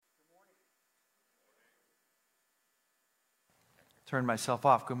Turn myself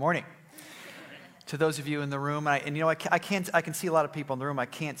off. Good morning. To those of you in the room, I can see a lot of people in the room. I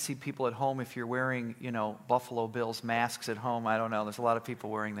can't see people at home if you're wearing, Buffalo Bills masks at home. I don't know. There's a lot of people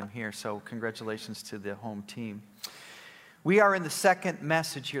wearing them here, so congratulations to the home team. We are in the second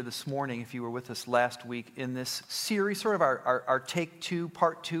message here this morning, if you were with us last week, in this series, sort of our take two,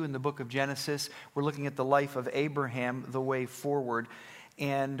 part two in the book of Genesis. We're looking at the life of Abraham, the way forward.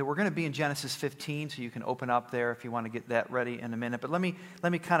 And we're going to be in Genesis 15, so you can open up there if you want to get that ready in a minute. But let me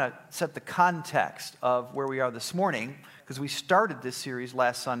kind of set the context of where we are this morning, because we started this series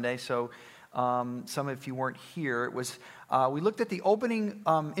last Sunday, so some of you weren't here. It was we looked at the opening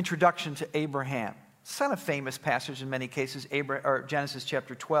introduction to Abraham. It's not a famous passage in many cases, Genesis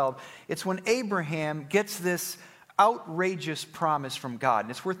chapter 12. It's when Abraham gets this outrageous promise from God.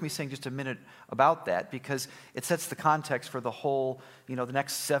 And it's worth me saying just a minute about that, because it sets the context for the whole, the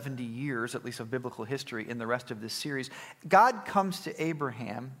next 70 years, at least of biblical history in the rest of this series. God comes to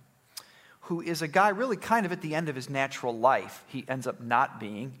Abraham, who is a guy really kind of at the end of his natural life. He ends up not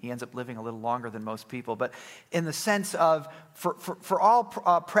being. He ends up living a little longer than most people. But in the sense of, for all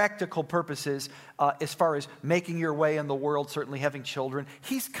practical purposes, as far as making your way in the world, certainly having children,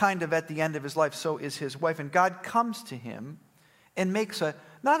 he's kind of at the end of his life. So is his wife. And God comes to him and makes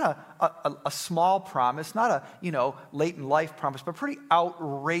not a small promise, not a late in life promise, but a pretty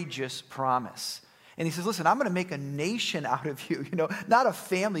outrageous promise. And he says, listen, I'm going to make a nation out of you, not a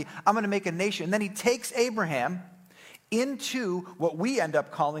family. I'm going to make a nation. And then he takes Abraham into what we end up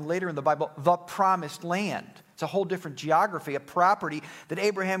calling later in the Bible, the promised land. It's a whole different geography, a property that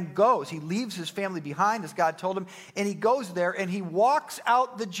Abraham goes. He leaves his family behind, as God told him, and he goes there and he walks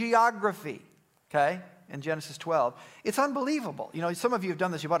out the geography, okay? In Genesis 12. It's unbelievable. Some of you have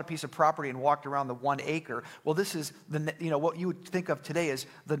done this. You bought a piece of property and walked around the 1 acre. Well, this is what you would think of today as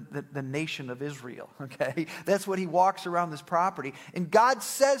the nation of Israel, okay? That's what he walks around this property. And God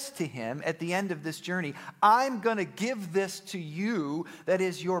says to him at the end of this journey, I'm going to give this to you, that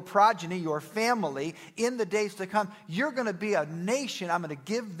is your progeny, your family, in the days to come. You're going to be a nation. I'm going to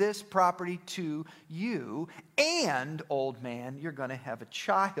give this property to you. And, old man, you're going to have a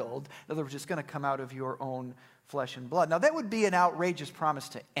child. In other words, it's going to come out of your own flesh and blood. Now, that would be an outrageous promise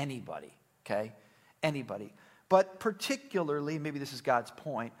to anybody, okay? Anybody. But particularly, maybe this is God's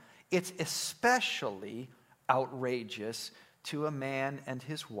point, it's especially outrageous to a man and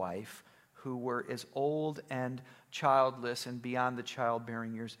his wife who were as old and childless and beyond the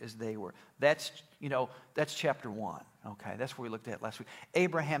childbearing years as they were. That's chapter 1, okay? That's where we looked at last week.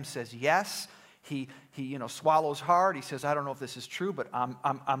 Abraham says yes. He swallows hard. He says, I don't know if this is true, but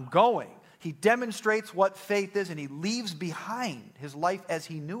I'm going. He demonstrates what faith is, and he leaves behind his life as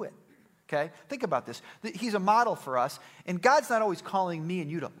he knew it. Okay? Think about this. He's a model for us, and God's not always calling me and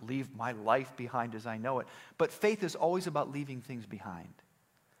you to leave my life behind as I know it. But faith is always about leaving things behind.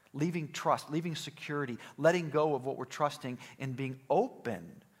 Leaving trust, leaving security, letting go of what we're trusting, and being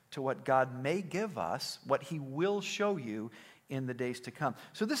open to what God may give us, what he will show you in the days to come.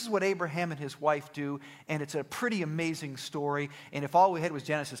 So this is what Abraham and his wife do, and it's a pretty amazing story. And if all we had was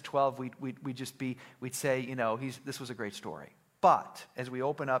Genesis 12, we'd say, this was a great story. But as we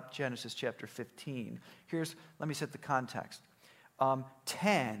open up Genesis chapter 15, let me set the context.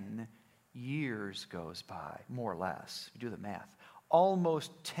 10 years goes by, more or less. You do the math.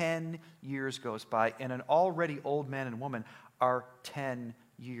 Almost 10 years goes by, and an already old man and woman are 10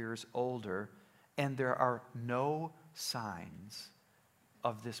 years older, and there are no signs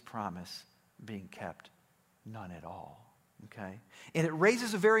of this promise being kept. None at all. Okay? And it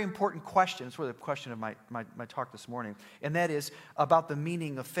raises a very important question. It's really the question of my talk this morning. And that is about the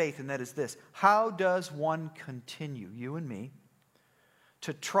meaning of faith. And that is this. How does one continue, you and me,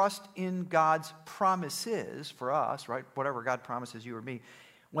 to trust in God's promises for us, right? Whatever God promises you or me,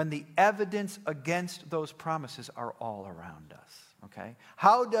 when the evidence against those promises are all around us. Okay?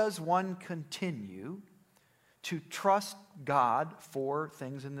 How does one continue to trust God for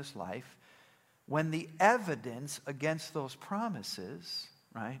things in this life when the evidence against those promises,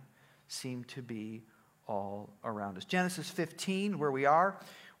 right, seem to be all around us? Genesis 15, where we are,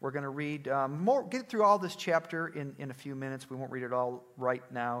 we're going to read get through all this chapter in a few minutes. We won't read it all right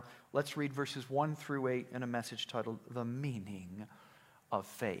now. Let's read verses 1 through 8 in a message titled, The Meaning of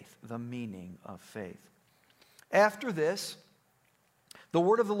Faith. The Meaning of Faith. After this, the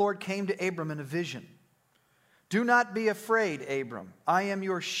word of the Lord came to Abram in a vision. Do not be afraid, Abram. I am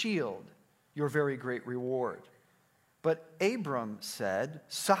your shield, your very great reward. But Abram said,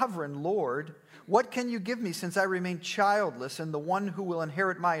 Sovereign Lord, what can you give me since I remain childless, and the one who will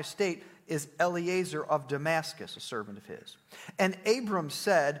inherit my estate is Eliezer of Damascus, a servant of his? And Abram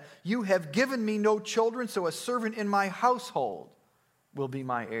said, You have given me no children, so a servant in my household will be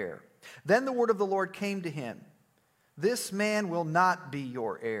my heir. Then the word of the Lord came to him. This man will not be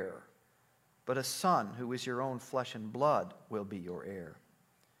your heir, but a son who is your own flesh and blood will be your heir.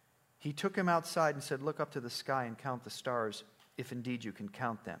 He took him outside and said, look up to the sky and count the stars, if indeed you can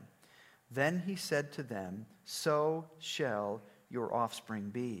count them. Then he said to them, so shall your offspring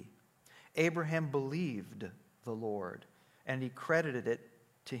be. Abraham believed the Lord, and he credited it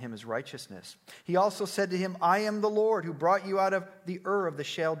to him as righteousness. He also said to him, I am the Lord who brought you out of the Ur of the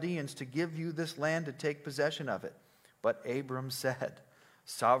Chaldeans to give you this land to take possession of it. But Abram said,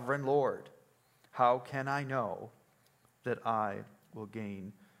 Sovereign Lord, how can I know that I will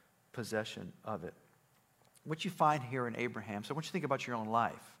gain possession of it? What you find here in Abraham, so I want you to think about your own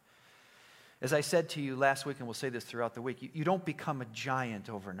life. As I said to you last week, and we'll say this throughout the week, you don't become a giant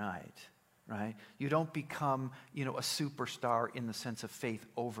overnight, right? You don't become, a superstar in the sense of faith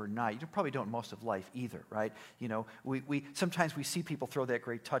overnight. You probably don't most of life either, right? We sometimes we see people throw that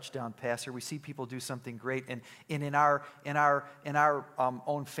great touchdown pass, or we see people do something great, and in our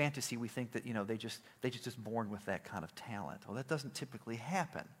own fantasy, we think that they just born with that kind of talent. Well, that doesn't typically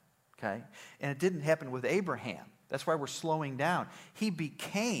happen, okay? And it didn't happen with Abraham. That's why we're slowing down. He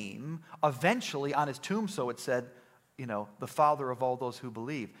became, eventually, on his tomb, so it said, the father of all those who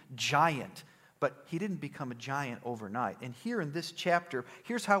believe, giant. But he didn't become a giant overnight. And here in this chapter,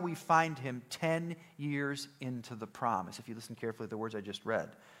 here's how we find him 10 years into the promise. If you listen carefully to the words I just read.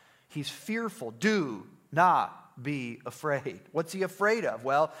 He's fearful. Do not be afraid. What's he afraid of?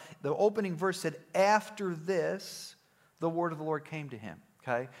 Well, the opening verse said, after this, the word of the Lord came to him.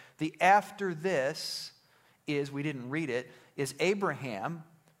 Okay? The after this is, we didn't read it, is Abraham,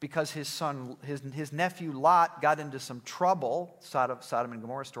 because his nephew Lot got into some trouble, Sodom and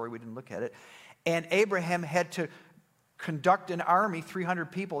Gomorrah story, we didn't look at it, and Abraham had to conduct an army,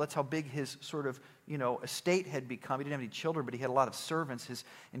 300 people, that's how big his sort of, estate had become. He didn't have any children, but he had a lot of servants,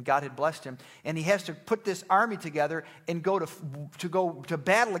 and God had blessed him, and he has to put this army together and go to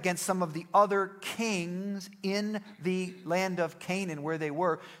battle against some of the other kings in the land of Canaan where they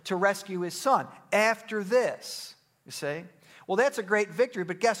were to rescue his son. After this, you see? Well, that's a great victory,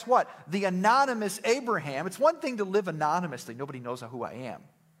 but guess what? The anonymous Abraham, it's one thing to live anonymously. Nobody knows who I am.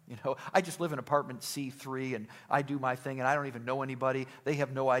 I just live in apartment C3, and I do my thing, and I don't even know anybody. They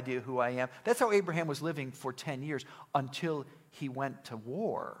have no idea who I am. That's how Abraham was living for 10 years until he went to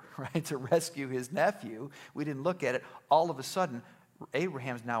war, right, to rescue his nephew. We didn't look at it. All of a sudden,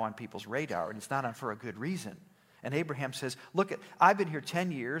 Abraham's now on people's radar, and it's not on for a good reason. And Abraham says, look, I've been here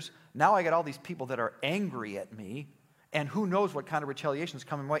 10 years. Now I got all these people that are angry at me. And who knows what kind of retaliation is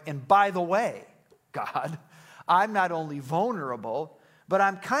coming my way. And by the way, God, I'm not only vulnerable, but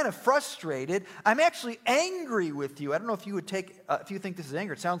I'm kind of frustrated. I'm actually angry with you. I don't know if you would if you think this is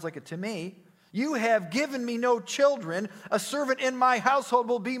anger. It sounds like it to me. You have given me no children. A servant in my household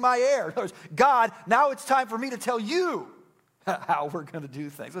will be my heir. In other words, God, now it's time for me to tell you how we're going to do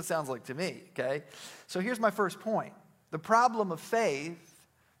things. That sounds like to me, okay? So here's my first point. The problem of faith,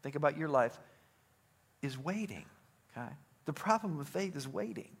 think about your life, is waiting. Okay? The problem with faith is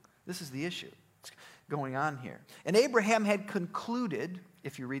waiting. This is the issue that's going on here. And Abraham had concluded,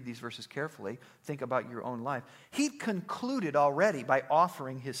 if you read these verses carefully, think about your own life. He'd concluded already by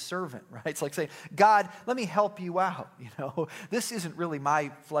offering his servant, right? It's like saying, God, let me help you out. This isn't really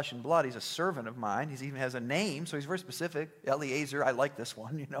my flesh and blood. He's a servant of mine. He even has a name, so he's very specific. Eliezer, I like this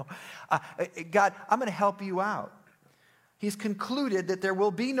one, God, I'm going to help you out. He's concluded that there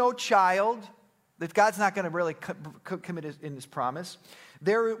will be no child, that God's not going to really commit in his promise.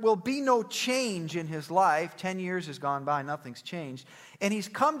 There will be no change in his life. 10 years has gone by, nothing's changed. And he's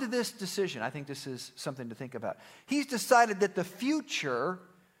come to this decision. I think this is something to think about. He's decided that the future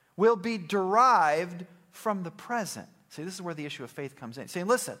will be derived from the present. See, this is where the issue of faith comes in. Saying,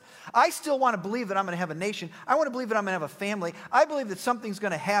 listen, I still want to believe that I'm going to have a nation. I want to believe that I'm going to have a family. I believe that something's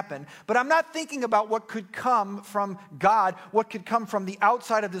going to happen. But I'm not thinking about what could come from God, what could come from the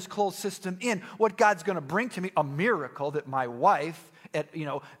outside of this closed system in, what God's going to bring to me, a miracle that my wife at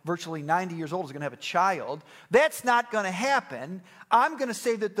virtually 90 years old is going to have a child. That's not going to happen. I'm going to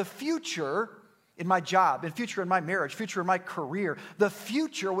say that the future in my job, in future in my marriage, future in my career, the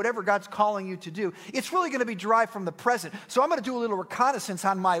future, whatever God's calling you to do, it's really going to be derived from the present. So I'm going to do a little reconnaissance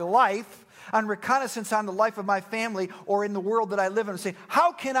on my life, on reconnaissance on the life of my family, or in the world that I live in, and say,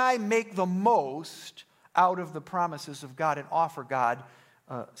 how can I make the most out of the promises of God and offer God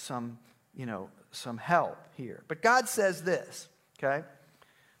some help here? But God says this, okay?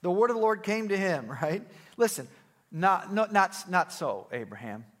 The word of the Lord came to him, right? Listen, not so,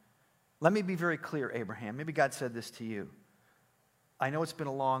 Abraham. Let me be very clear, Abraham. Maybe God said this to you. I know it's been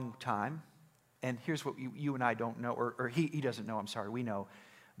a long time. And here's what you and I don't know, or he doesn't know, I'm sorry, we know,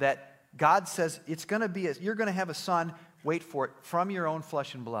 that God says it's going to be, you're going to have a son, wait for it, from your own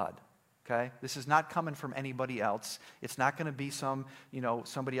flesh and blood. Okay? This is not coming from anybody else. It's not going to be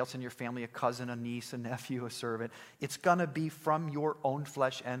somebody else in your family, a cousin, a niece, a nephew, a servant. It's going to be from your own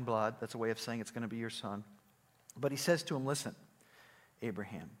flesh and blood. That's a way of saying it's going to be your son. But he says to him, listen,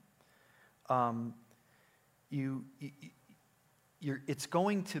 Abraham, it's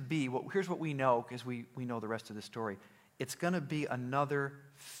going to be, here's what we know, because we know the rest of the story. It's going to be another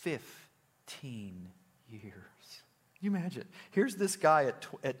 15 years. Can you imagine? Here's this guy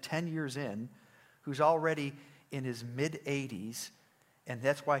at 10 years in who's already in his mid-80s, and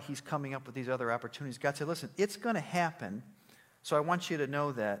that's why he's coming up with these other opportunities. God said, listen, it's going to happen, so I want you to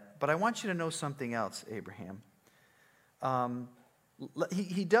know that. But I want you to know something else, Abraham.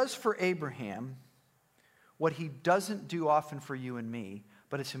 He does for Abraham what he doesn't do often for you and me,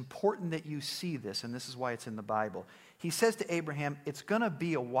 but it's important that you see this, and this is why it's in the Bible. He says to Abraham, it's going to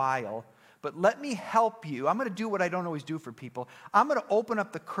be a while, but let me help you. I'm going to do what I don't always do for people. I'm going to open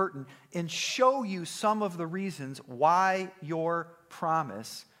up the curtain and show you some of the reasons why your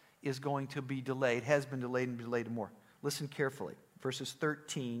promise is going to be delayed, has been delayed and delayed more. Listen carefully. Verses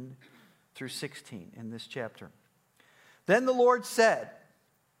 13 through 16 in this chapter. Then the Lord said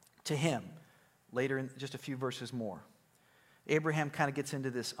to him, later in just a few verses more, Abraham kind of gets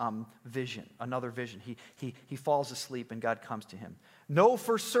into this vision, another vision. He falls asleep and God comes to him. Know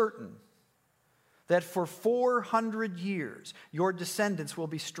for certain that for 400 years your descendants will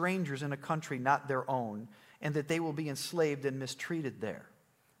be strangers in a country not their own, and that they will be enslaved and mistreated there.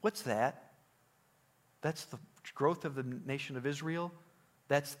 What's that? That's the growth of the nation of Israel.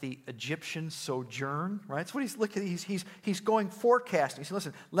 That's the Egyptian sojourn, right? That's what he's looking at. He's going forecasting. He said,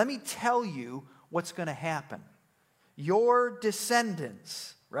 listen, let me tell you what's going to happen. Your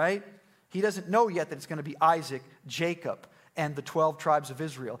descendants, right? He doesn't know yet that it's going to be Isaac, Jacob, and the 12 tribes of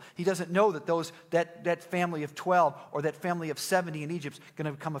Israel. He doesn't know that that family of 12 or that family of 70 in Egypt is going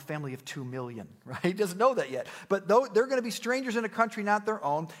to become a family of 2 million, right? He doesn't know that yet. But they're going to be strangers in a country not their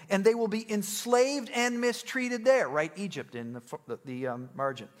own, and they will be enslaved and mistreated there, right? Egypt in the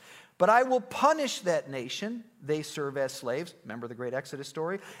margin. But I will punish that nation. They serve as slaves. Remember the great Exodus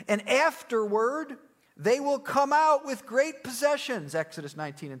story? And afterward, they will come out with great possessions, Exodus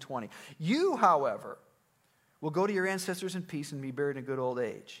 19 and 20. You, however, will go to your ancestors in peace and be buried in good old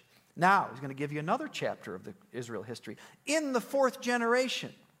age. Now, he's going to give you another chapter of the Israel history. In the 4th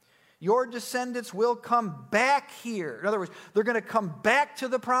generation, your descendants will come back here. In other words, they're going to come back to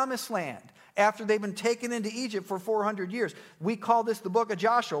the promised land after they've been taken into Egypt for 400 years. We call this the book of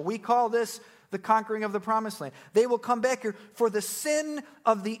Joshua. We call this the conquering of the promised land. They will come back here, for the sin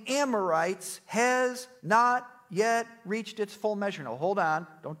of the Amorites has not yet reached its full measure. Now, hold on.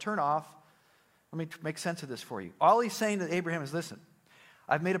 Don't turn off. Let me make sense of this for you. All he's saying to Abraham is, listen,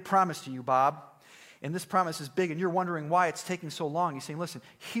 I've made a promise to you, Bob, and this promise is big, and you're wondering why it's taking so long. He's saying, listen,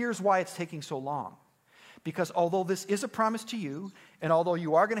 here's why it's taking so long. Because although this is a promise to you, and although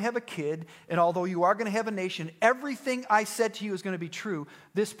you are going to have a kid, and although you are going to have a nation, everything I said to you is going to be true.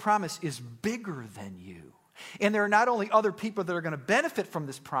 This promise is bigger than you. And there are not only other people that are going to benefit from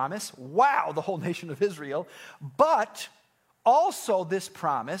this promise, wow, the whole nation of Israel, but also this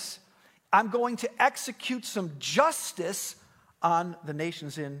promise, I'm going to execute some justice on the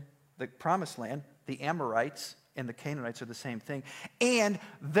nations in the promised land. The Amorites and the Canaanites are the same thing. And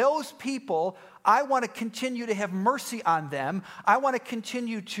those people, I want to continue to have mercy on them. I want to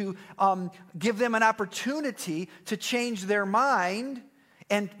continue to give them an opportunity to change their mind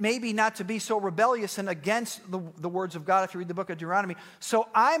and maybe not to be so rebellious and against the words of God if you read the book of Deuteronomy. So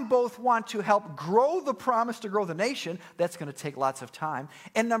I both want to help grow the promise to grow the nation. That's going to take lots of time.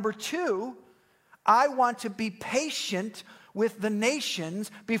 And number 2, I want to be patient with the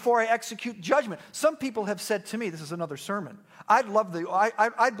nations before I execute judgment. Some people have said to me, this is another sermon, I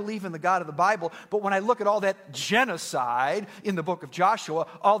believe in the God of the Bible, but when I look at all that genocide in the book of Joshua,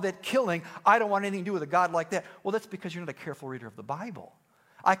 all that killing, I don't want anything to do with a God like that. Well, that's because you're not a careful reader of the Bible.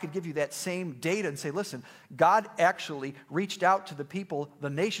 I could give you that same data and say, listen, God actually reached out to the people, the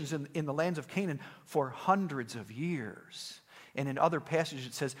nations in the lands of Canaan for hundreds of years. And in other passages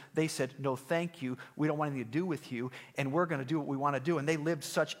it says, they said, no, thank you. We don't want anything to do with you. And we're going to do what we want to do. And they lived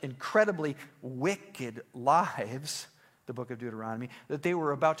such incredibly wicked lives, the book of Deuteronomy, that they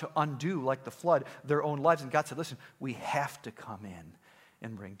were about to undo, like the flood, their own lives. And God said, listen, we have to come in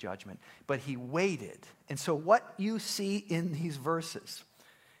and bring judgment. But he waited. And so what you see in these verses,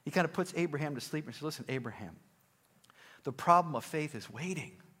 he kind of puts Abraham to sleep and says, listen, Abraham, the problem of faith is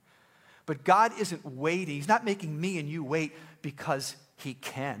waiting. But God isn't waiting. He's not making me and you wait because He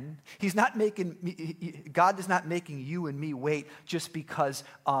can. He's not making, God is not making you and me wait just because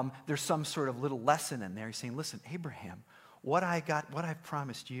there's some sort of little lesson in there. He's saying, listen, Abraham, what I've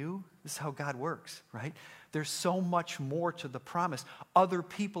promised you, this is how God works, right? There's so much more to the promise. Other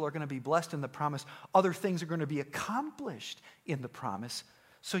people are going to be blessed in the promise. Other things are going to be accomplished in the promise.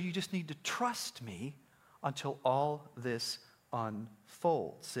 So you just need to trust me until all this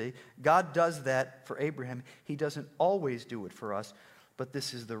unfolds. See, God does that for Abraham. He doesn't always do it for us, but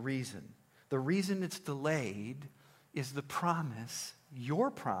this is the reason. The reason it's delayed is the promise, your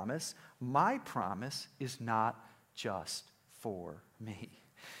promise, my promise, is not just for me.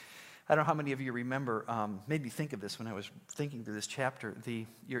 I don't know how many of you remember, made me think of this when I was thinking through this chapter,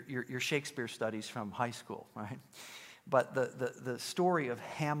 your Shakespeare studies from high school, right? But the story of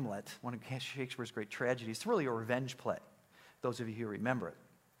Hamlet, one of Shakespeare's great tragedies, it's really a revenge play, those of you who remember it.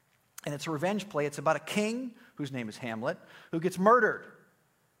 And it's a revenge play. It's about a king, whose name is Hamlet, who gets murdered,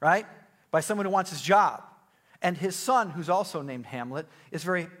 right, by someone who wants his job. And his son, who's also named Hamlet, is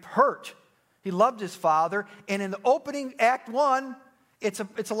very hurt. He loved his father. And in the opening Act 1, it's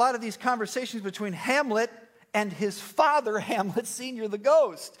a lot of these conversations between Hamlet and his father, Hamlet Sr., the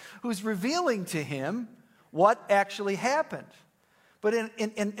ghost, who's revealing to him what actually happened. But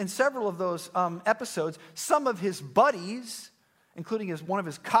in several of those episodes, some of his buddies, including one of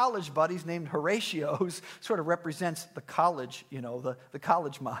his college buddies named Horatio, who sort of represents the college, the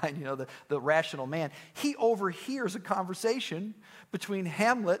college mind, the rational man, he overhears a conversation between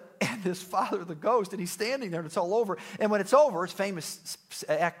Hamlet and his father, the ghost, and he's standing there and it's all over. And when it's over, it's famous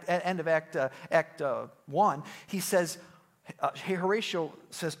end of Act 1, he says, Horatio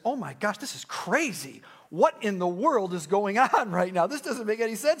says, oh my gosh, this is crazy. What in the world is going on right now? This doesn't make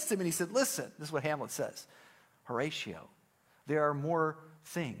any sense to me. And he said, listen, this is what Hamlet says. Horatio, there are more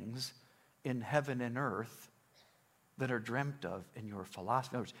things in heaven and earth that are dreamt of in your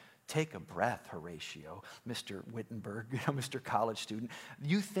philosophy. In other words, take a breath, Horatio, Mr. Wittenberg, Mr. College student.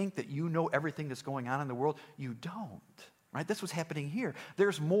 You think that you know everything that's going on in the world? You don't. Right? That's what's happening here.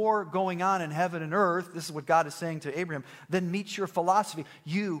 There's more going on in heaven and earth, this is what God is saying to Abraham, than meets your philosophy.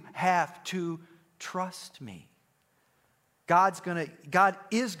 You have to trust me. God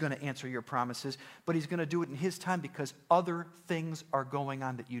is going to answer your promises, but he's going to do it in his time because other things are going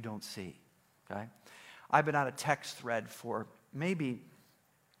on that you don't see. Okay? I've been on a text thread for maybe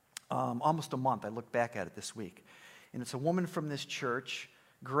almost a month. I looked back at it this week. And it's a woman from this church,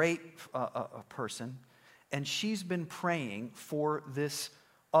 great person, and she's been praying for this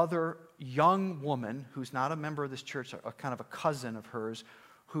other young woman who's not a member of this church, a kind of a cousin of hers,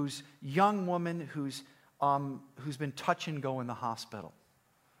 who's young woman who's been touch and go in the hospital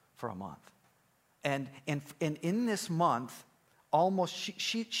for a month. And in this month, almost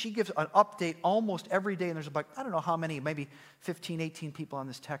she gives an update almost every day, and there's about, I don't know how many, maybe 15, 18 people on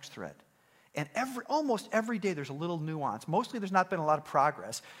this text thread. And almost every day there's a little nuance. Mostly there's not been a lot of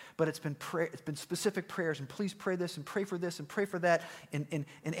progress, but it's been specific prayers, and please pray this, and pray for this, and pray for that, and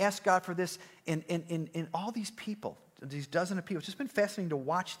ask God for this, and all these people, these dozen of people. It's just been fascinating to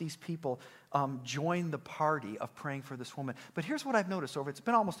watch these people join the party of praying for this woman. But here's what I've noticed it's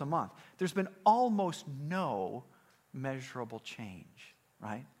been almost a month. There's been almost no measurable change,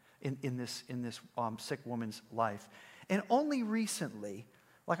 right, in this sick woman's life. And only recently,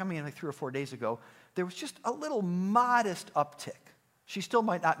 like 3 or 4 days ago, there was just a little modest uptick. She still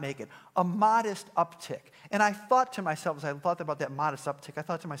might not make it. A modest uptick. And I thought to myself, as I thought about that modest uptick, I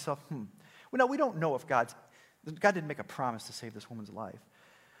thought to myself, well, no, we don't know if God didn't make a promise to save this woman's life.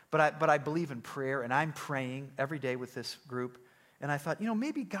 But I believe in prayer, and I'm praying every day with this group. And I thought,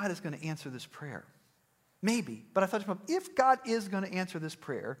 maybe God is going to answer this prayer. Maybe. But I thought to myself, if God is going to answer this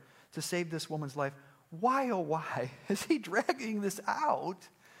prayer to save this woman's life, why, oh why, is he dragging this out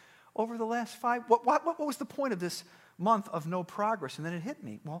over the last 5? What was the point of this month of no progress? And then it hit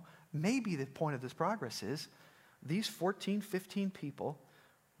me. Well, maybe the point of this progress is these 14, 15 people,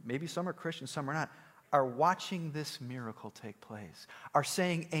 maybe some are Christians, some are not, are watching this miracle take place, are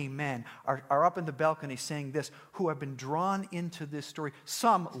saying amen, are up in the balcony saying this, who have been drawn into this story.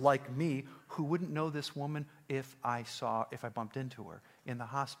 Some, like me, who wouldn't know this woman if I bumped into her in the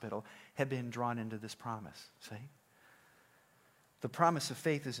hospital, have been drawn into this promise. See? The promise of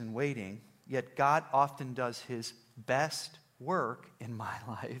faith is in waiting, yet God often does his best work in my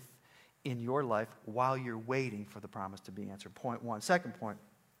life, in your life, while you're waiting for the promise to be answered. Point one. Second point,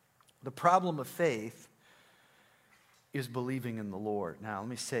 the problem of faith is believing in the Lord. Now, let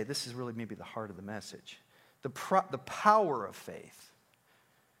me say, this is really maybe the heart of the message. The power of faith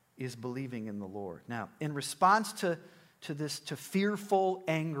is believing in the Lord. Now, in response to fearful,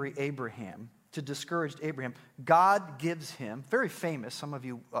 angry Abraham, to discourage Abraham, God gives him, very famous, some of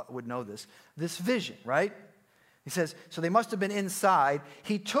you would know this vision, right? He says, so they must have been inside.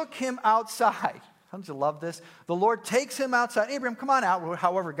 He took him outside. Don't you love this? The Lord takes him outside. Abraham, come on out.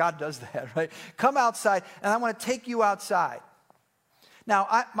 However, God does that, right? Come outside, and I want to take you outside. Now,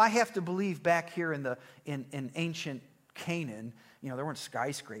 I have to believe back here in ancient Canaan, there weren't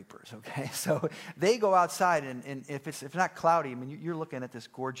skyscrapers, okay? So they go outside, and if it's not cloudy, I mean, you're looking at this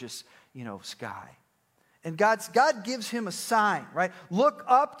gorgeous, sky. And God gives him a sign, right? Look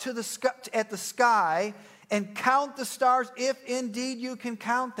up to at the sky and count the stars if indeed you can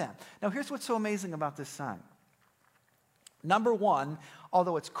count them. Now, here's what's so amazing about this sign. Number one,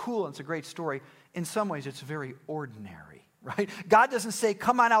 although it's cool and it's a great story, in some ways it's very ordinary, right? God doesn't say,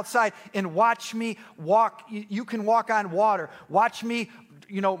 come on outside and watch me walk. You can walk on water. Watch me,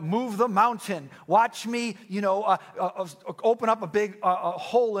 move the mountain. Watch me, open up a big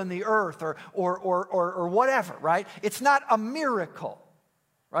hole in the earth or whatever, right? It's not a miracle.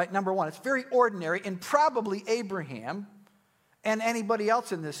 Right, number one, it's very ordinary, and probably Abraham and anybody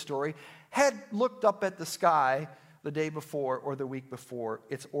else in this story had looked up at the sky the day before or the week before.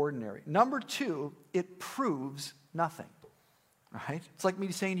 It's ordinary. Number two, it proves nothing. Right? It's like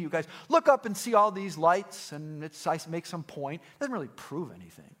me saying to you guys, look up and see all these lights, and I make some point. It doesn't really prove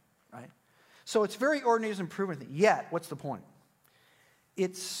anything, right? So it's very ordinary, it doesn't prove anything. Yet, what's the point?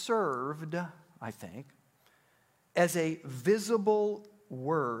 It served, I think, as a visible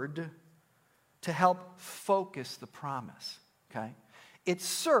word to help focus the promise, okay? It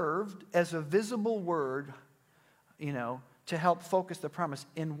served as a visible word, to help focus the promise.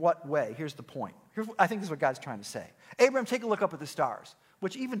 In what way? Here's the point. I think this is what God's trying to say. Abraham, take a look up at the stars,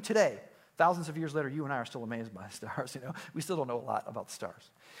 which even today, thousands of years later, you and I are still amazed by the stars, We still don't know a lot about the stars.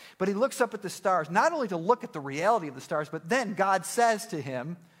 But he looks up at the stars, not only to look at the reality of the stars, but then God says to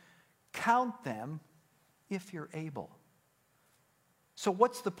him, count them if you're able. So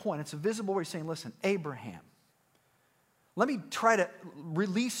what's the point? It's a visible way of saying, listen, Abraham, let me try to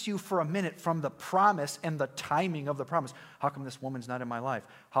release you for a minute from the promise and the timing of the promise. How come this woman's not in my life?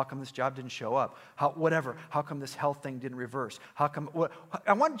 How come this job didn't show up? Whatever. How come this health thing didn't reverse?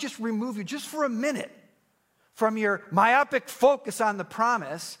 I want to just remove you just for a minute from your myopic focus on the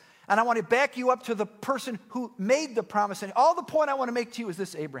promise, and I want to back you up to the person who made the promise. And all the point I want to make to you is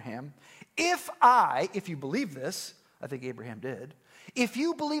this, Abraham. If you believe this, I think Abraham did, if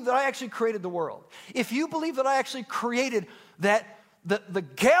you believe that I actually created the world, if you believe that I actually created the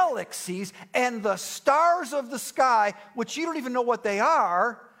galaxies and the stars of the sky, which you don't even know what they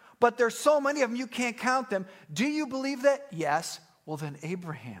are, but there's so many of them you can't count them, do you believe that? Yes. Well then,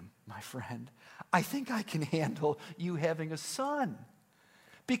 Abraham, my friend, I think I can handle you having a son,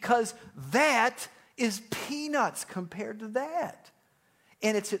 because that is peanuts compared to that.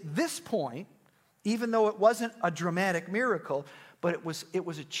 And it's at this point, even though it wasn't a dramatic miracle, but it was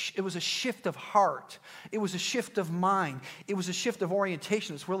a shift of heart. It was a shift of mind. It was a shift of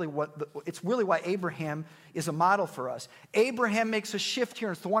orientation. It's really why Abraham is a model for us. Abraham makes a shift here,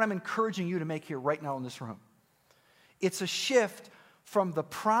 and it's the one I'm encouraging you to make here right now in this room. It's a shift from the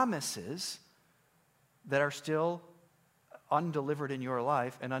promises that are still undelivered in your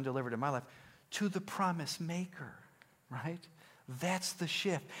life and undelivered in my life to the promise maker, right? That's the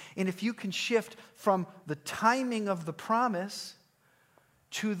shift. And if you can shift from the timing of the promise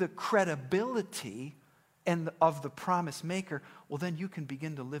to the credibility of the promise maker, well, then you can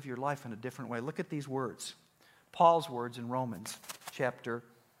begin to live your life in a different way. Look at these words. Paul's words in Romans chapter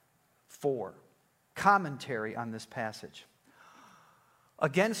 4. Commentary on this passage.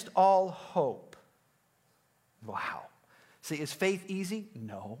 Against all hope. Wow. See, is faith easy?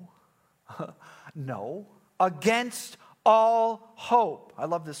 No. No. Against all hope. I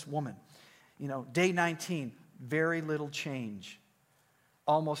love this woman. Day 19, very little change.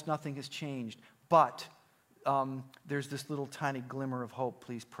 Almost nothing has changed. But there's this little tiny glimmer of hope.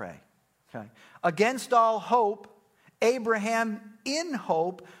 Please pray. Okay. Against all hope, Abraham in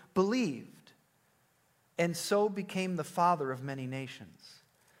hope believed, and so became the father of many nations.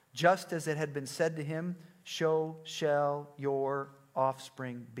 Just as it had been said to him, so shall your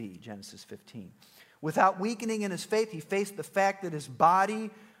offspring be. Genesis 15. Without weakening in his faith, he faced the fact that his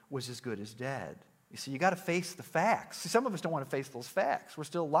body was as good as dead. You see, you got to face the facts. See, some of us don't want to face those facts. We're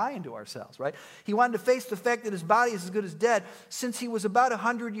still lying to ourselves, right? He wanted to face the fact that his body is as good as dead since he was about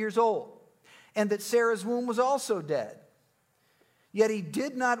 100 years old, and that Sarah's womb was also dead. Yet he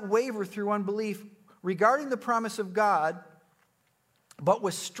did not waver through unbelief regarding the promise of God, but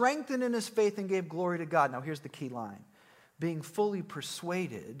was strengthened in his faith and gave glory to God. Now here's the key line. Being fully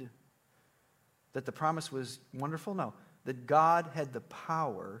persuaded that the promise was wonderful? No. That God had the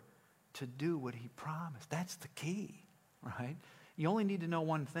power to do what he promised. That's the key, right? You only need to know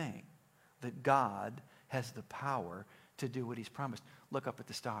one thing, that God has the power to do what he's promised. Look up at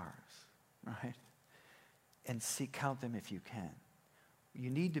the stars, right? And count them if you can. You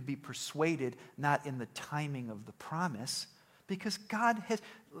need to be persuaded not in the timing of the promise, because God has,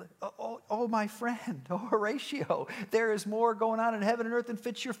 oh my friend, oh Horatio, there is more going on in heaven and earth than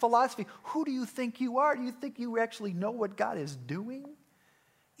fits your philosophy. Who do you think you are? Do you think you actually know what God is doing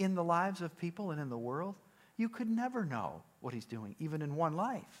in the lives of people and in the world? You could never know what he's doing, even in one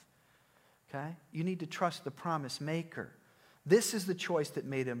life. Okay? You need to trust the promise maker. This is the choice that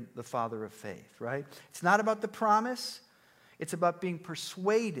made him the father of faith, right? It's not about the promise. It's about being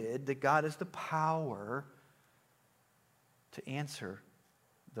persuaded that God has the power to answer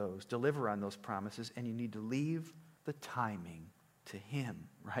those, deliver on those promises, and you need to leave the timing to him,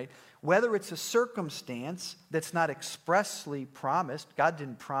 right? Whether it's a circumstance that's not expressly promised, God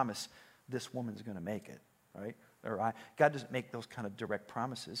didn't promise this woman's going to make it, right? God doesn't make those kind of direct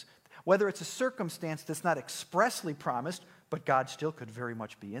promises. Whether it's a circumstance that's not expressly promised, but God still could very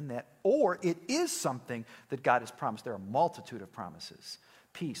much be in that, or it is something that God has promised. There are a multitude of promises.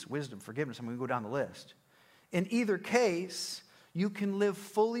 Peace, wisdom, forgiveness. I'm going to go down the list. In either case, you can live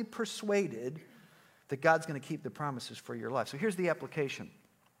fully persuaded that God's going to keep the promises for your life. So here's the application.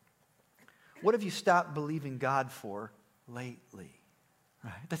 What have you stopped believing God for lately?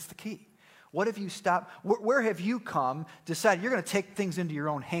 Right? That's the key. What have you stopped? Where have you come, decided you're going to take things into your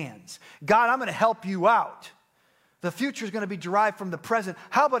own hands? God, I'm going to help you out. The future is going to be derived from the present.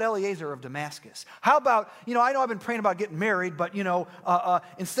 How about Eliezer of Damascus? How about, I know I've been praying about getting married, but,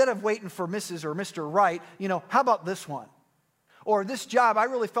 instead of waiting for Mrs. or Mr. Right, how about this one? Or this job, I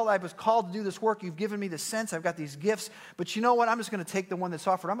really felt I was called to do this work. You've given me the sense. I've got these gifts. But you know what? I'm just going to take the one that's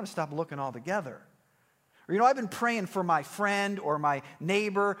offered. I'm going to stop looking altogether. Or, I've been praying for my friend or my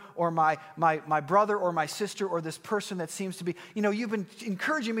neighbor or my brother or my sister or this person that seems to be, you've been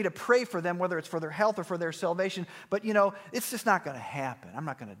encouraging me to pray for them, whether it's for their health or for their salvation. But, it's just not going to happen. I'm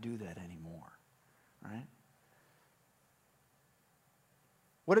not going to do that anymore. Right?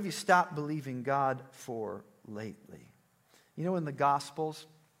 What have you stopped believing God for lately? In the Gospels,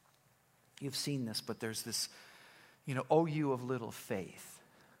 you've seen this, but there's this, oh, you of little faith.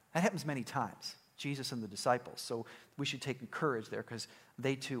 That happens many times. Jesus and the disciples. So we should take courage there because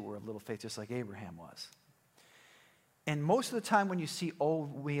they too were of little faith, just like Abraham was. And most of the time when you see, oh,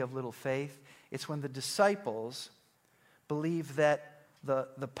 we of little faith, it's when the disciples believe that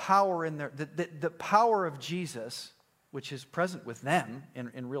the power in their, the power of Jesus, which is present with them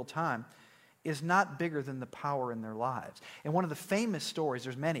in real time, is not bigger than the power in their lives. And one of the famous stories,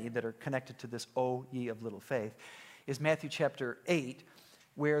 there's many that are connected to this, oh, ye of little faith, is Matthew chapter 8,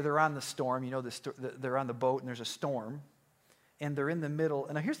 where they're on the storm. They're on the boat and there's a storm. And they're in the middle.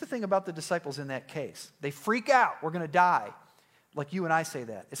 And now here's the thing about the disciples in that case. They freak out. We're going to die. Like you and I say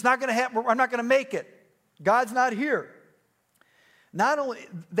that. It's not going to happen. I'm not going to make it. God's not here. Not only,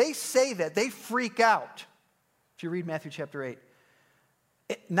 they say that, they freak out. If you read Matthew chapter 8.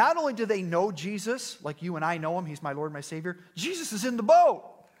 Not only do they know Jesus, like you and I know him, he's my Lord, my Savior, Jesus is in the boat,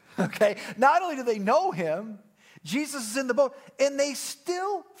 okay? Not only do they know him, Jesus is in the boat, and they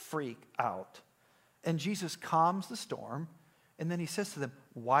still freak out. And Jesus calms the storm, and then he says to them,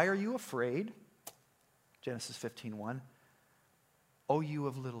 why are you afraid? Genesis 15:1, oh, you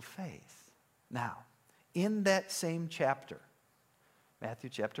of little faith. Now, in that same chapter, Matthew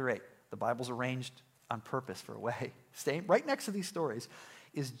chapter 8, the Bible's arranged on purpose for a way, staying right next to these stories,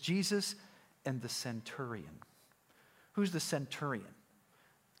 is Jesus and the centurion. Who's the centurion?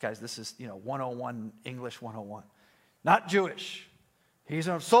 Guys, this is, 101, English 101. Not Jewish. He's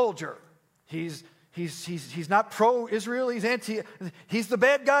a soldier. He's not pro-Israel. He's the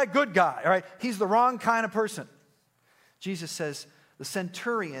bad guy, good guy. All right? He's the wrong kind of person. Jesus says the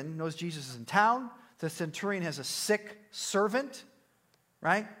centurion knows Jesus is in town. The centurion has a sick servant,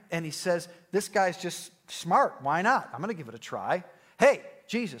 right? And he says, this guy's just smart. Why not? I'm going to give it a try. Hey,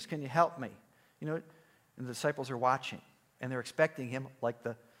 Jesus, can you help me? And the disciples are watching, and they're expecting him, like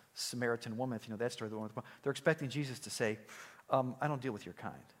the Samaritan woman, if you know that story, they're expecting Jesus to say, I don't deal with your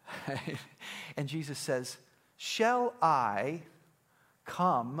kind. And Jesus says, shall I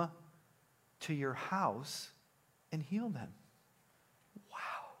come to your house and heal them? Wow.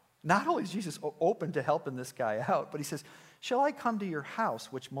 Not only is Jesus open to helping this guy out, but he says, shall I come to your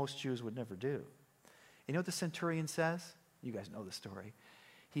house, which most Jews would never do? You know what the centurion says? You guys know the story.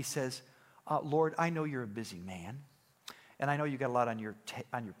 He says, Lord, I know you're a busy man, and I know you got a lot on your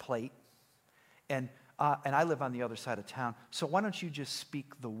plate, and I live on the other side of town, so why don't you just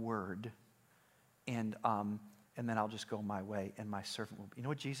speak the word, and and then I'll just go my way, and my servant will be. You know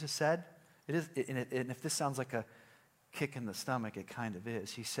what Jesus said? It is, and if this sounds like a kick in the stomach, it kind of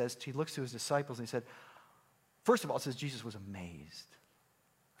is. He looks to his disciples and he said, first of all, it says Jesus was amazed.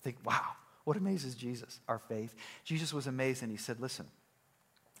 I think, wow, what amazes Jesus? Our faith. Jesus was amazed and he said, listen,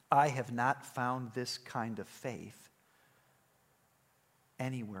 I have not found this kind of faith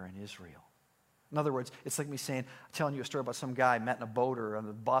anywhere in Israel. In other words, it's like me telling you a story about some guy I met in a boat or on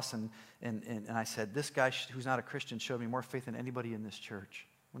the bus, and I said, this guy who's not a Christian showed me more faith than anybody in this church.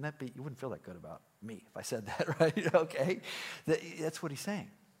 Wouldn't that be, you wouldn't feel that good about me if I said that, right? Okay. That's what he's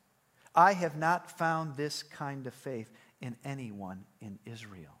saying. I have not found this kind of faith in anyone in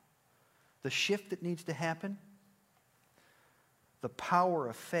Israel. The shift that needs to happen, the power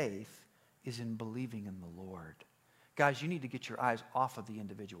of faith is in believing in the Lord. Guys, you need to get your eyes off of the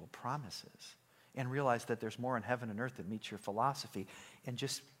individual promises and realize that there's more in heaven and earth that meets your philosophy, and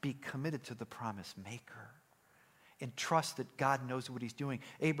just be committed to the promise maker. And trust that God knows what he's doing.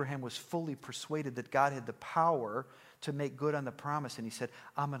 Abraham was fully persuaded that God had the power to make good on the promise, and he said,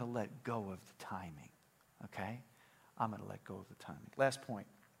 I'm going to let go of the timing. Okay? I'm going to let go of the timing. Last point.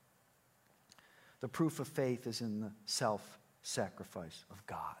 The proof of faith is in the self-sacrifice of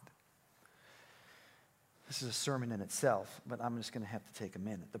God. This is a sermon in itself, but I'm just going to have to take a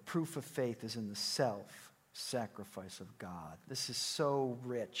minute. The proof of faith is in the self-sacrifice of God. This is so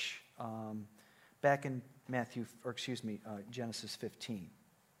rich. Back in Genesis 15,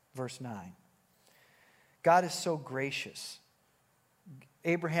 verse 9. God is so gracious.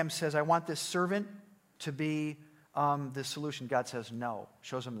 Abraham says, I want this servant to be the solution. God says no,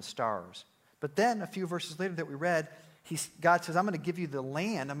 shows him the stars. But then a few verses later that we read, God says, I'm going to give you the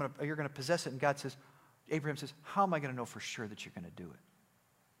land. You're going to possess it. And Abraham says, how am I going to know for sure that you're going to do it?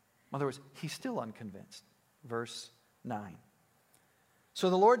 In other words, he's still unconvinced. Verse 9. So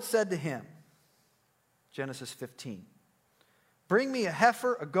the Lord said to him, Genesis 15, bring me a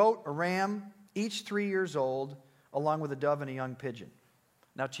heifer, a goat, a ram, each 3 years old, along with a dove and a young pigeon.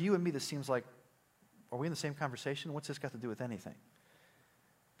 Now, to you and me, this seems like, are we in the same conversation? What's this got to do with anything?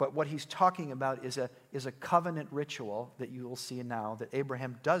 But what he's talking about is a covenant ritual that you will see now that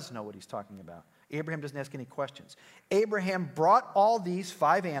Abraham does know what he's talking about. Abraham doesn't ask any questions. Abraham brought all these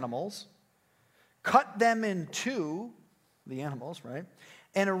 5 animals, cut them in 2, the animals, right,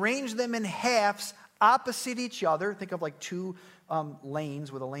 and arranged them in halves opposite each other. Think of like 2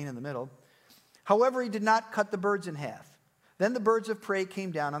 lanes with a lane in the middle. However, he did not cut the birds in half. Then the birds of prey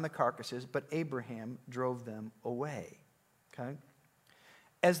came down on the carcasses, but Abraham drove them away. Okay?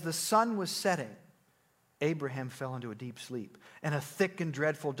 As the sun was setting, Abraham fell into a deep sleep, and a thick and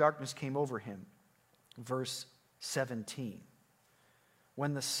dreadful darkness came over him. Verse 17.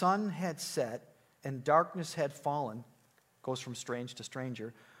 When the sun had set and darkness had fallen, goes from strange to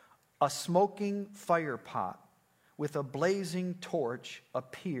stranger, a smoking fire pot with a blazing torch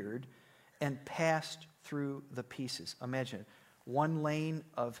appeared and passed through the pieces. Imagine it. 1 lane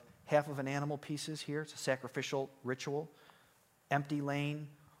of half of an animal pieces here. It's a sacrificial ritual. Empty lane.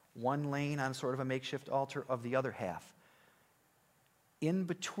 1 lane on sort of a makeshift altar of the other half. In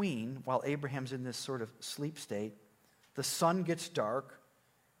between, while Abraham's in this sort of sleep state, the sun gets dark,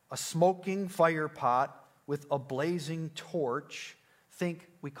 a smoking fire pot with a blazing torch. Think,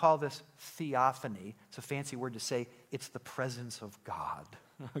 we call this theophany. It's a fancy word to say it's the presence of God,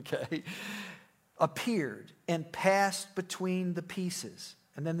 okay? Appeared and passed between the pieces.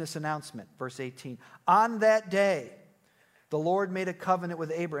 And then this announcement, verse 18. On that day, the Lord made a covenant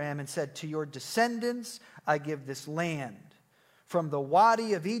with Abraham and said, to your descendants I give this land. From the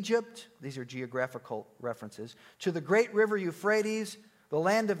Wadi of Egypt, these are geographical references, to the great river Euphrates, the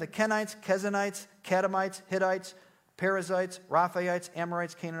land of the Kenites, Kezanites, Kadamites, Hittites, Perizzites, Raphaites,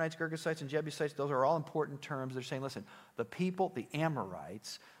 Amorites, Canaanites, Girgashites, and Jebusites. Those are all important terms. They're saying, listen, the people, the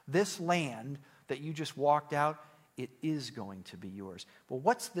Amorites, this land that you just walked out, it is going to be yours. Well,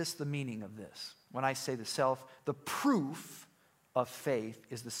 what's the meaning of this? When I say the proof of faith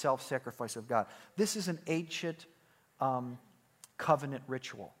is the self-sacrifice of God. This is an ancient covenant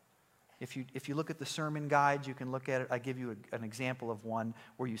ritual. If you look at the sermon guides, you can look at it. I give you an example of one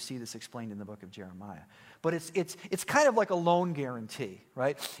where you see this explained in the book of Jeremiah. But it's kind of like a loan guarantee,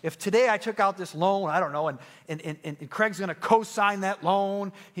 right? If today I took out this loan, I don't know, and Craig's going to co-sign that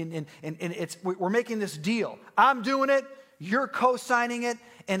loan, and we're making this deal. I'm doing it, you're co-signing it,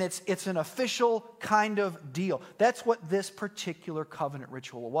 and it's an official kind of deal. That's what this particular covenant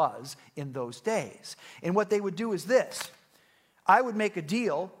ritual was in those days. And what they would do is this. I would make a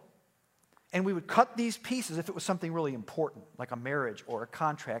deal, and we would cut these pieces if it was something really important, like a marriage or a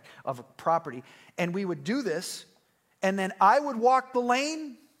contract of a property. And we would do this, and then I would walk the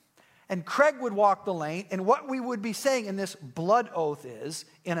lane, and Craig would walk the lane, and what we would be saying in this blood oath is,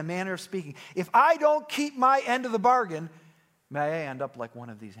 in a manner of speaking, if I don't keep my end of the bargain, may I end up like one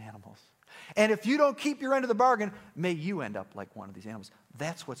of these animals. And if you don't keep your end of the bargain, may you end up like one of these animals.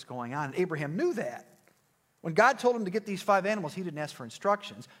 That's what's going on. And Abraham knew that. When God told him to get these 5 animals, he didn't ask for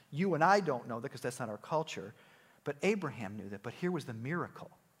instructions. You and I don't know that because that's not our culture. But Abraham knew that. But here was the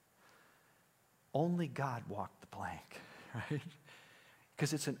miracle. Only God walked the plank, right?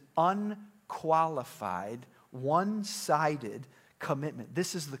 Because it's an unqualified, one-sided commitment.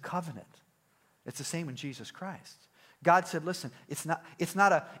 This is the covenant. It's the same in Jesus Christ. God said, listen, it's not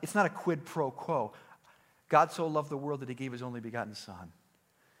a quid pro quo. God so loved the world that he gave his only begotten Son.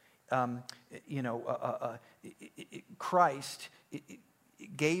 Christ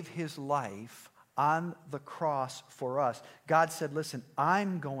gave his life on the cross for us. God said, listen,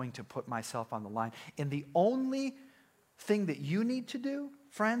 I'm going to put myself on the line. And the only thing that you need to do,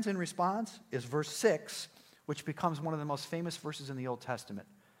 friends, in response, is verse 6, which becomes one of the most famous verses in the Old Testament.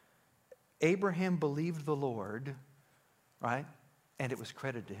 Abraham believed the Lord, right? And it was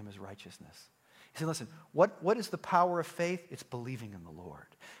credited to him as righteousness. He said, listen, what is the power of faith? It's believing in the Lord.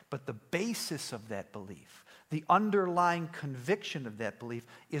 But the basis of that belief, the underlying conviction of that belief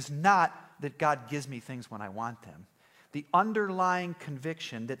is not that God gives me things when I want them. The underlying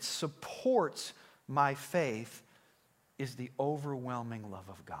conviction that supports my faith is the overwhelming love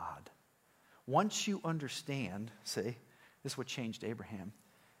of God. Once you understand, see, this is what changed Abraham,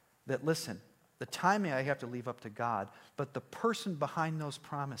 that listen, the timing I have to leave up to God, but the person behind those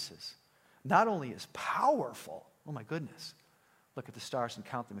promises not only is powerful, oh my goodness, look at the stars and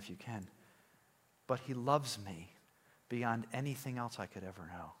count them if you can, but he loves me beyond anything else I could ever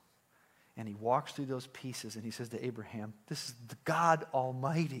know. And he walks through those pieces and he says to Abraham, this is the God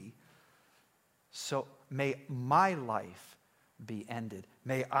Almighty. So may my life be ended.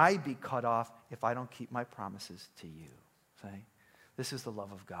 May I be cut off if I don't keep my promises to you. See? This is the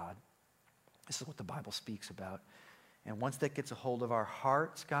love of God. This is what the Bible speaks about. And once that gets a hold of our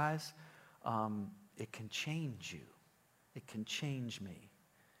hearts, guys, it can change you. It can change me.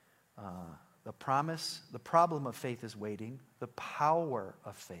 The problem of faith is waiting. The power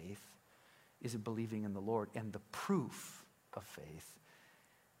of faith is in believing in the Lord. And the proof of faith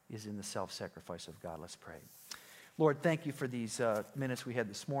is in the self-sacrifice of God. Let's pray. Lord, thank you for these minutes we had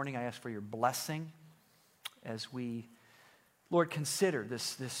this morning. I ask for your blessing as we, Lord, consider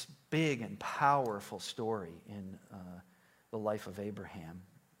this big and powerful story in the life of Abraham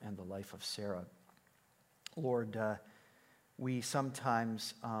and the life of Sarah. Lord, we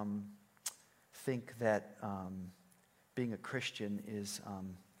sometimes think that being a Christian is,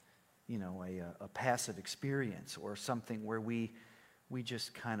 a passive experience or something where we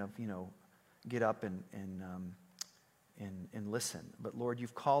just kind of, get up and listen. But Lord,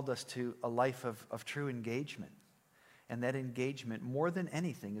 you've called us to a life of true engagement. And that engagement, more than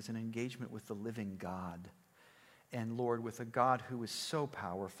anything, is an engagement with the living God. And Lord, with a God who is so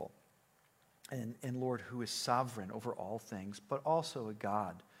powerful. And Lord, who is sovereign over all things, but also a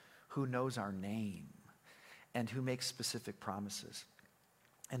God who knows our name and who makes specific promises.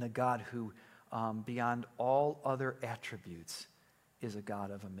 And a God who, beyond all other attributes, is a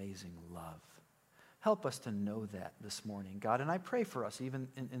God of amazing love. Help us to know that this morning, God. And I pray for us, even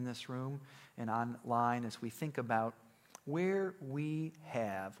in this room and online, as we think about where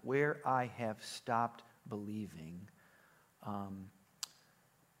I have stopped believing.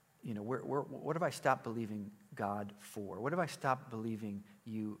 What have I stopped believing God for? What have I stopped believing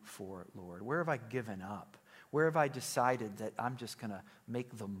you for, Lord? Where have I given up? Where have I decided that I'm just going to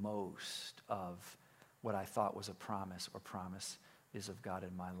make the most of what I thought was a promise or promise is of God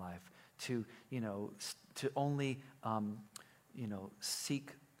in my life? To only,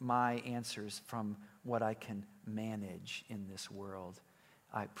 seek my answers from what I can manage in this world.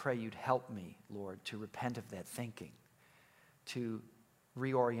 I pray you'd help me, Lord, to repent of that thinking, to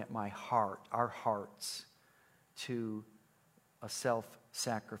reorient my heart, our hearts, to a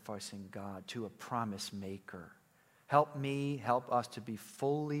self-sacrificing God, to a promise maker. Help us to be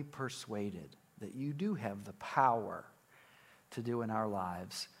fully persuaded that you do have the power to do in our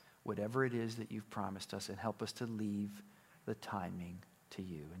lives whatever it is that you've promised us, and help us to leave the timing to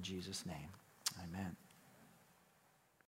you. In Jesus' name, amen.